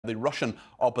The Russian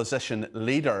opposition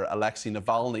leader, Alexei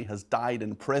Navalny, has died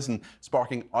in prison,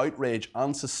 sparking outrage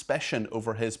and suspicion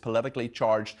over his politically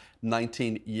charged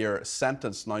 19-year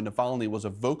sentence. Now, Navalny was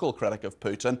a vocal critic of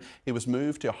Putin. He was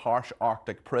moved to a harsh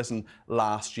Arctic prison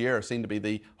last year, seen to be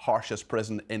the harshest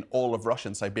prison in all of Russia,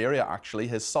 in Siberia, actually.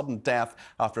 His sudden death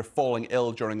after falling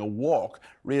ill during a walk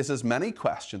raises many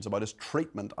questions about his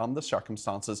treatment and the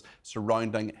circumstances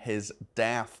surrounding his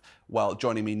death. Well,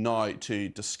 joining me now to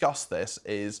discuss this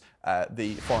is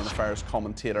the Foreign Affairs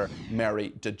commentator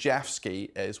Mary Dejevsky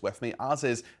is with me, as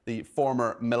is the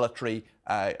former military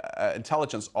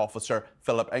intelligence officer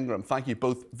Phillip Ingram. Thank you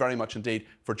both very much indeed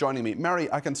for joining me.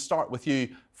 Mary, I can start with you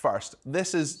first.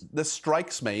 This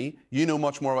strikes me, you know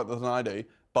much more about this than I do,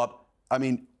 but I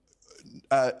mean,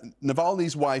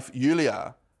 Navalny's wife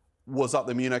Yulia was at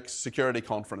the Munich Security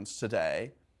Conference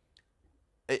today.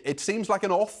 It seems like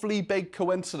an awfully big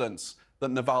coincidence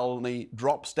that Navalny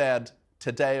drops dead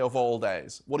today of all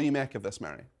days. What do you make of this,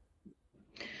 Mary?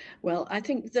 Well, I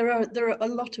think there are a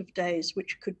lot of days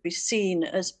which could be seen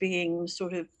as being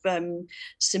sort of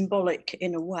symbolic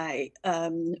in a way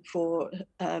for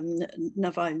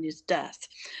Navalny's death,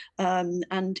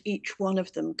 and each one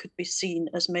of them could be seen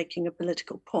as making a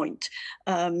political point.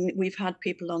 We've had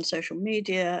people on social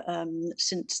media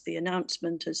since the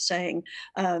announcement as saying,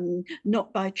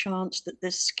 not by chance that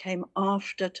this came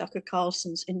after Tucker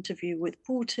Carlson's interview with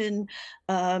Putin.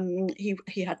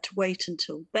 He had to wait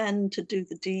until then to do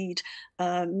the deed.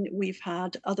 We've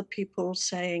had other people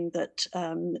saying that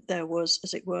there was,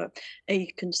 as it were, a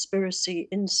conspiracy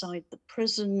inside the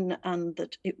prison and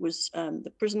that it was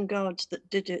the prison guards that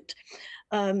did it.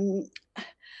 I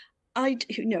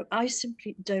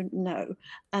simply don't know.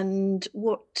 And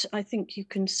what I think you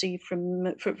can see from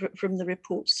the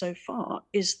reports so far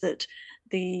is that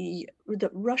the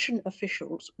Russian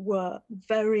officials were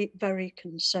very, very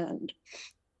concerned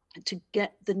to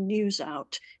get the news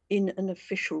out in an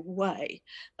official way,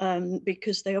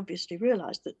 because they obviously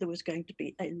realized that there was going to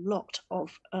be a lot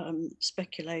of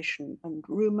speculation and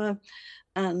rumor,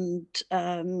 and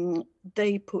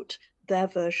they put their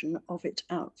version of it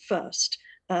out first.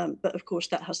 But of course,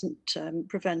 that hasn't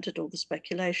prevented all the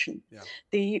speculation. Yeah.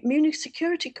 The Munich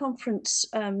Security Conference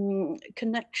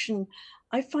connection,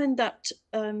 I find that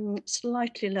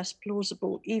slightly less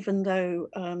plausible, even though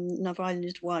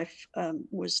Navalny's wife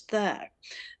was there,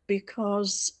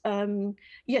 because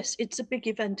yes, it's a big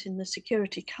event in the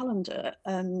security calendar.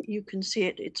 You can see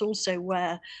it. It's also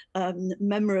where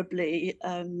memorably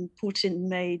Putin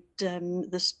made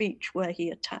the speech where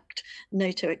he attacked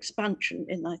NATO expansion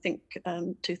in, I think,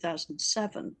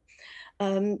 2007.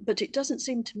 But it doesn't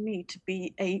seem to me to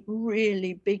be a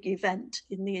really big event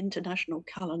in the international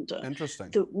calendar. Interesting.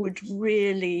 That would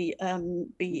really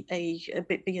be a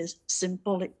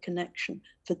symbolic connection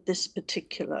for this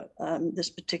particular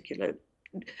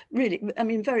really, I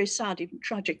mean, very sad, even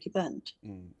tragic event.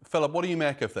 Philip, what do you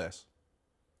make of this?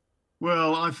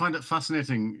 Well, I find it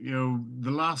fascinating. You know,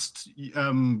 the last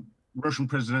Russian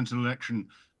presidential election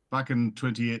back in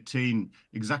 2018,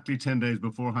 exactly 10 days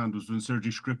beforehand, was when Sergei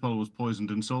Skripal was poisoned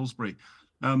in Salisbury.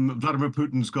 Vladimir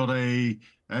Putin's got a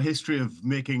history of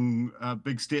making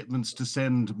big statements to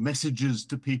send messages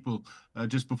to people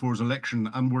just before his election,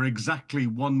 and we're exactly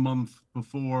 1 month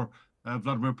before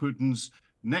Vladimir Putin's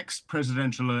next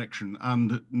presidential election,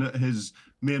 and his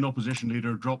main opposition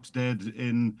leader drops dead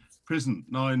in prison.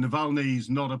 Now, Navalny's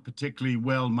not a particularly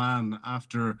well man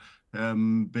after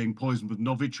being poisoned with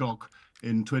Novichok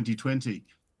in 2020,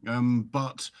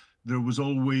 but there was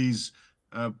always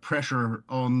pressure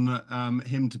on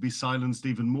him to be silenced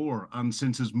even more. And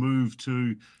since his move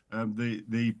to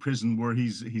the prison where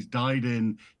he's died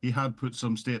in, he had put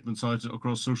some statements out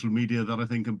across social media that I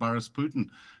think embarrassed Putin.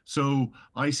 So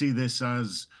I see this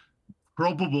as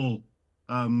probable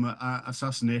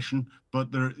assassination,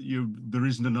 but there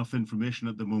isn't enough information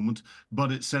at the moment. But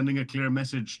it's sending a clear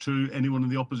message to anyone in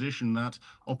the opposition that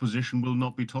opposition will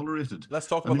not be tolerated. Let's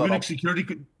talk about the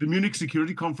Munich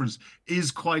Security Conference is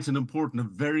quite an important, a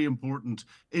very important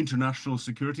international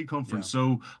security conference. Yeah.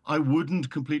 So I wouldn't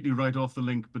completely write off the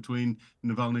link between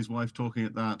Navalny's wife talking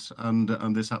at that and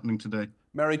this happening today.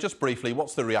 Mary, just briefly,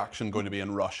 what's the reaction going to be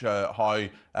in Russia? How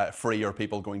free are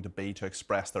people going to be to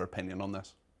express their opinion on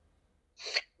this?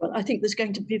 Well, I think there's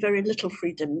going to be very little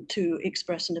freedom to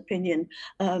express an opinion,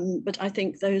 but I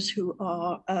think those who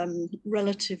are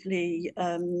relatively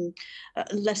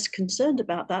less concerned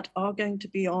about that are going to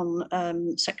be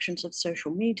on sections of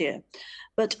social media.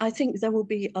 But I think there will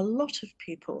be a lot of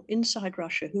people inside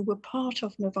Russia who were part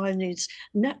of Navalny's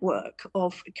network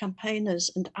of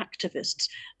campaigners and activists,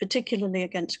 particularly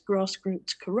against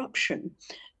grassroots corruption,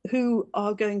 who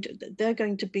are they're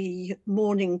going to be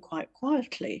mourning quite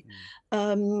quietly,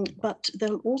 but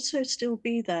they'll also still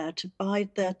be there to bide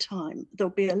their time.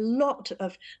 There'll be a lot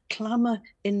of clamour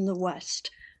in the West,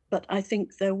 but I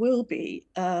think there will be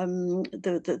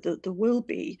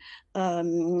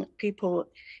people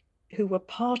who were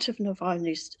part of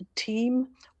Navalny's team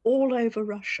all over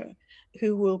Russia,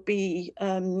 who will be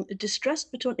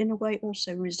distressed, but in a way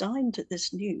also resigned at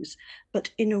this news, but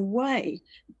in a way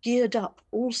geared up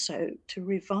also to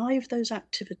revive those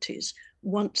activities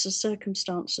once the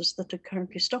circumstances that are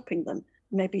currently stopping them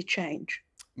maybe change.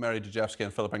 Mary Dejevsky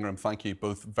and Philip Ingram, thank you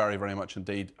both very, very much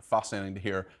indeed. Fascinating to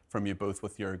hear from you both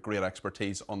with your great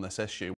expertise on this issue.